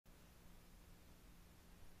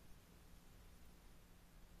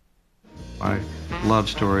I love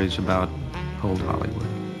stories about old Hollywood.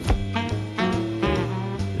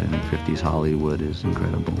 And 50s Hollywood is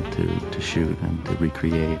incredible to shoot and to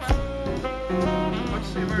recreate.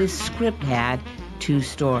 This script had two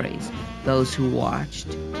stories, those who watched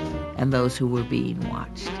and those who were being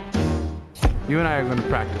watched. You and I are going to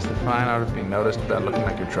practice the fine art of being noticed without looking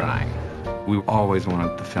like you're trying. We always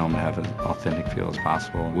wanted the film to have an authentic feel as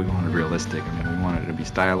possible. We wanted realistic. I mean, we wanted it to be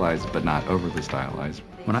stylized, but not overly stylized.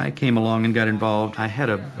 When I came along and got involved, I had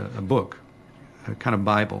a book, a kind of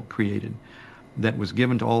Bible created, that was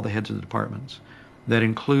given to all the heads of the departments, that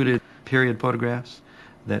included period photographs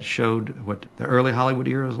that showed what the early Hollywood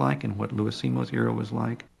era was like and what Louis Seymour's era was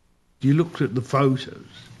like. You looked at the photos,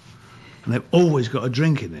 and they've always got a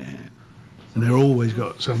drink in their hand, and they've always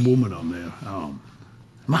got some woman on their arm.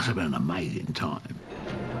 Must have been an amazing time.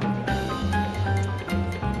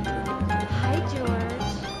 Hi, George.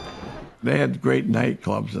 They had great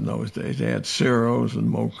nightclubs in those days. They had Ciro's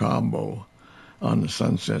and Mocambo on the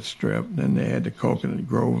Sunset Strip. Then they had the Coconut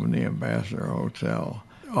Grove and the Ambassador Hotel.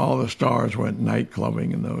 All the stars went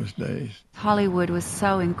nightclubbing in those days. Hollywood was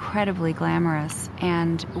so incredibly glamorous,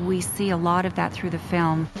 and we see a lot of that through the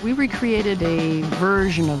film. We recreated a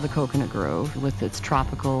version of the Coconut Grove with its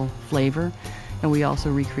tropical flavor, and we also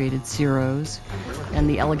recreated Ciro's and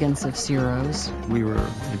the elegance of Ciro's. We were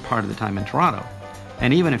part of the time in Toronto,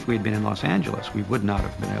 and even if we had been in Los Angeles, we would not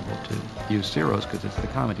have been able to use Ciro's because it's the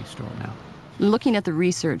Comedy Store now. Looking at the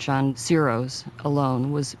research on Ciro's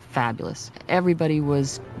alone was fabulous. Everybody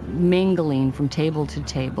was mingling from table to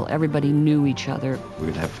table. Everybody knew each other. We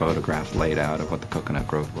would have photographs laid out of what the Coconut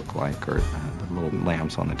Grove looked like, or the little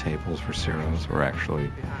lamps on the tables for Ciro's were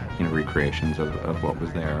actually, recreations of what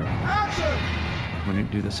was there. When we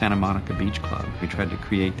do the Santa Monica Beach Club, we tried to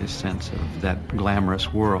create this sense of that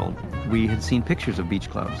glamorous world. We had seen pictures of beach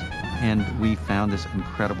clubs, and we found this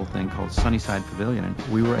incredible thing called Sunnyside Pavilion, and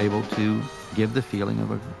we were able to give the feeling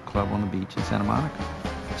of a club on the beach in Santa Monica.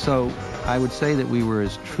 So I would say that we were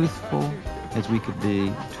as truthful as we could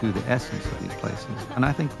be to the essence of these places, and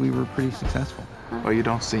I think we were pretty successful. Well, you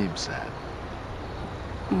don't seem sad.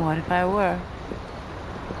 What if I were?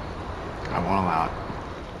 I won't allow it.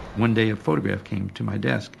 One day a photograph came to my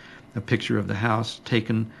desk, a picture of the house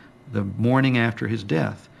taken the morning after his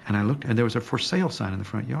death. And I looked, and there was a for sale sign in the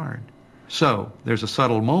front yard. So there's a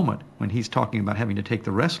subtle moment when he's talking about having to take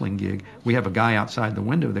the wrestling gig. We have a guy outside the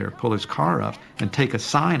window there pull his car up and take a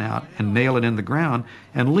sign out and nail it in the ground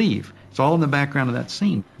and leave. It's all in the background of that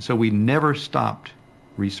scene. So we never stopped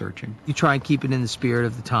researching. You try and keep it in the spirit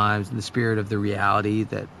of the times and the spirit of the reality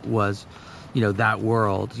that was, that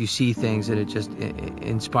world. You see things and it just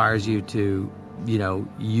inspires you to,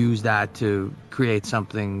 use that to create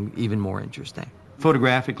something even more interesting.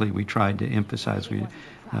 Photographically, we tried to emphasize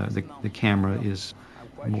the camera is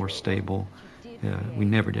more stable. We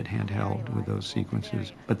never did handheld with those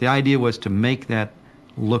sequences. But the idea was to make that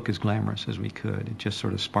look as glamorous as we could. It just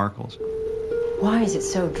sort of sparkles. Why is it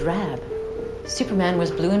so drab? Superman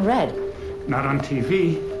was blue and red. Not on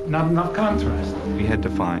TV. Not enough contrast. We had to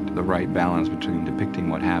find the right balance between depicting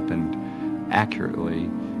what happened accurately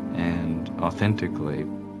and authentically.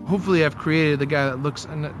 Hopefully I've created the guy that looks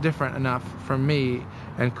different enough from me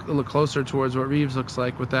and look closer towards what Reeves looks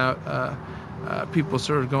like without people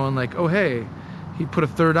sort of going like, oh, hey, he put a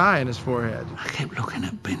third eye in his forehead. I kept looking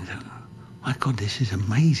at Ben. My God, this is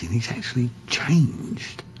amazing. He's actually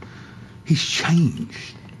changed. He's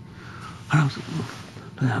changed.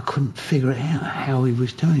 And I couldn't figure it out how he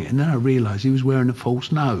was doing it. And then I realised he was wearing a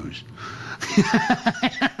false nose.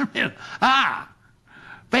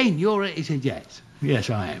 Ben, you're it? He said, yes.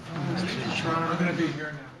 Yes, I am. I'm going to be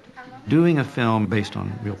here now. Doing a film based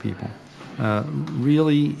on real people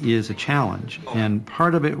really is a challenge. And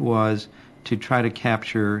part of it was to try to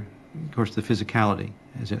capture, of course, the physicality.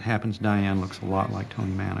 As it happens, Diane looks a lot like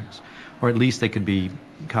Tony Mannix. Or at least they could be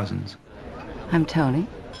cousins. I'm Tony.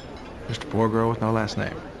 Just a poor girl with no last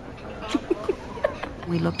name.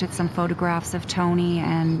 We looked at some photographs of Tony,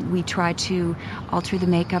 and we tried to alter the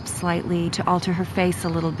makeup slightly, to alter her face a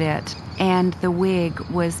little bit. And the wig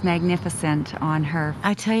was magnificent on her.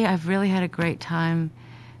 I tell you, I've really had a great time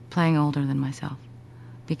playing older than myself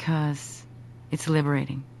because it's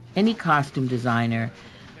liberating. Any costume designer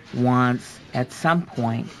wants, at some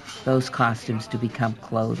point, those costumes to become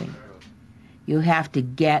clothing. You have to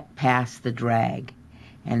get past the drag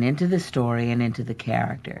and into the story and into the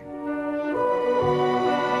character.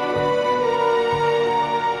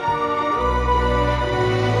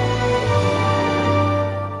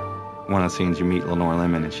 One one of the scenes you meet Lenore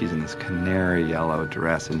Lemon, and she's in this canary yellow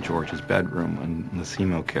dress in George's bedroom, and the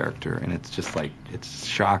Simo character, and it's just like, it's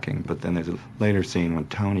shocking. But then there's a later scene when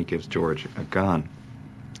Tony gives George a gun,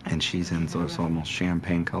 and she's in sort of almost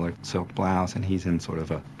champagne-colored silk blouse, and he's in sort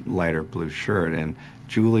of a lighter blue shirt, and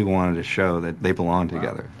Julie wanted to show that they belong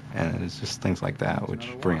together, and it's just things like that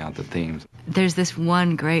which bring out the themes. There's this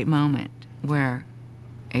one great moment where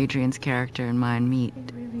Adrien's character and mine meet,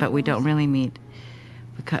 but we don't really meet.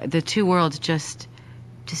 Because the two worlds just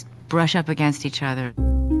brush up against each other.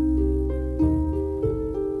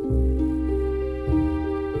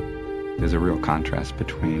 There's a real contrast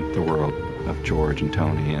between the world of George and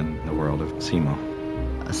Tony and the world of Simo.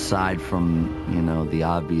 Aside from, you know, the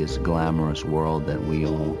obvious glamorous world that we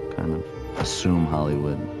all kind of assume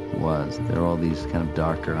Hollywood was, there are all these kind of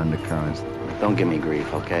darker undercurrents. Don't give me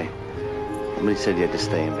grief, okay? Somebody said you had to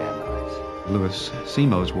stay in Van Nuys. Louis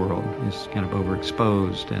Simo's world is kind of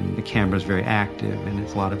overexposed, and the camera's very active, and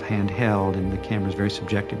it's a lot of handheld, and the camera's very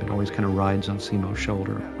subjective. It always kind of rides on Simo's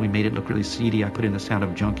shoulder. We made it look really seedy. I put in the sound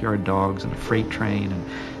of junkyard dogs and a freight train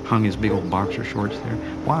and hung his big old boxer shorts there.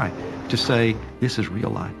 Why? To say, this is real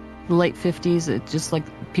life. The late 50s, it just like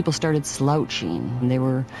people started slouching, and they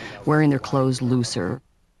were wearing their clothes looser.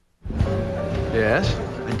 Yes?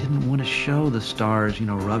 I didn't want to show the stars, you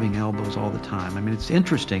know, rubbing elbows all the time. I mean, it's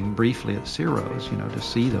interesting, briefly, at Ciro's, you know, to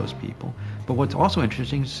see those people. But what's also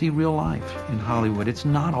interesting is to see real life in Hollywood. It's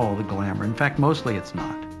not all the glamour. In fact, mostly it's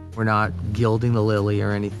not. We're not gilding the lily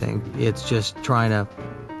or anything. It's just trying to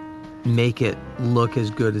make it look as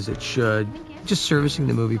good as it should. Just servicing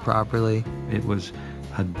the movie properly. It was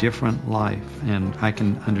a different life, and I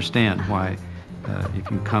can understand why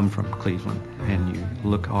if you come from Cleveland and you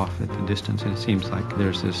look off at the distance, and it seems like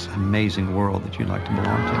there's this amazing world that you'd like to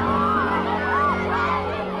belong to.